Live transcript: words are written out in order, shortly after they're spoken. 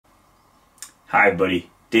Hi everybody,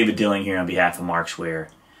 David Dilling here on behalf of Markzware.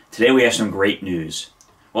 Today we have some great news.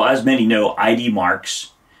 Well, as many know,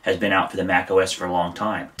 IDMarkz has been out for the macOS for a long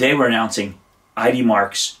time. Today we're announcing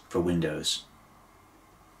IDMarkz for Windows.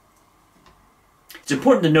 It's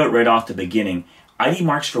important to note right off the beginning,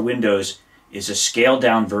 IDMarkz for Windows is a scaled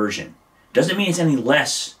down version. Doesn't mean it's any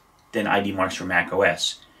less than IDMarkz for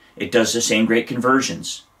macOS. It does the same great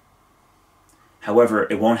conversions. However,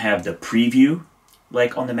 it won't have the preview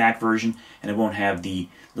like on the Mac version, and it won't have the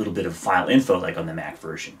little bit of file info like on the Mac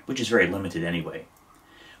version, which is very limited anyway.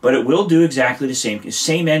 But it will do exactly the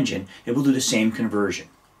same engine, it will do the same conversion.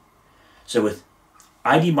 So with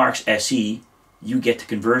IDMarkz SE, you get the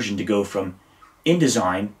conversion to go from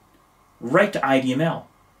InDesign right to IDML.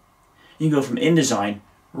 You can go from InDesign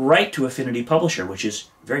right to Affinity Publisher, which is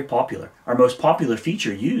very popular, our most popular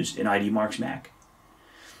feature used in IDMarkz Mac.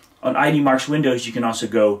 On IDMarkz Windows, you can also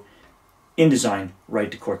go InDesign right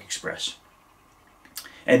to QuarkXPress.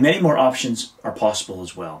 And many more options are possible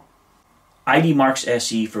as well. IDMarkz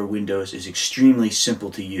SE for Windows is extremely simple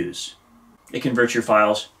to use. It converts your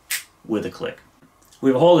files with a click. We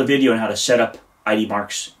have a whole other video on how to set up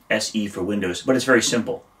IDMarkz SE for Windows, but it's very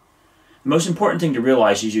simple. The most important thing to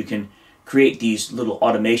realize is you can create these little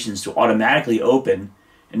automations to automatically open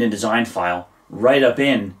an InDesign file right up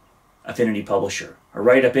in Affinity Publisher or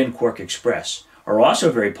right up in QuarkXPress. Or also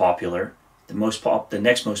very popular, the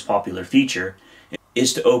next most popular feature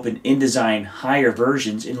is to open InDesign higher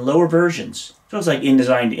versions in lower versions. So it's like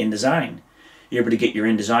InDesign to InDesign. You're able to get your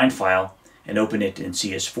InDesign file and open it in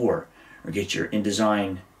CS4, or get your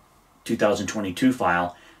InDesign 2022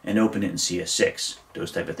 file and open it in CS6.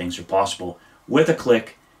 Those type of things are possible with a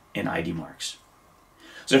click in IDMarkz.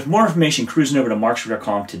 So for more information, cruising over to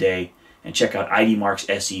Markzware.com today and check out IDMarkz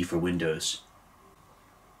SE for Windows.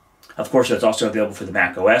 Of course, it's also available for the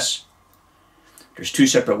macOS. There's two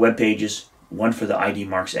separate web pages, one for the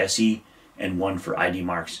IDMarkz SE and one for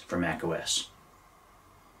IDMarkz for macOS.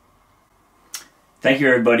 Thank you,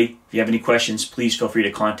 everybody. If you have any questions, please feel free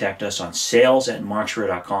to contact us on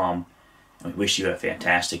sales@markzware.com, and we wish you a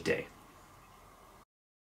fantastic day.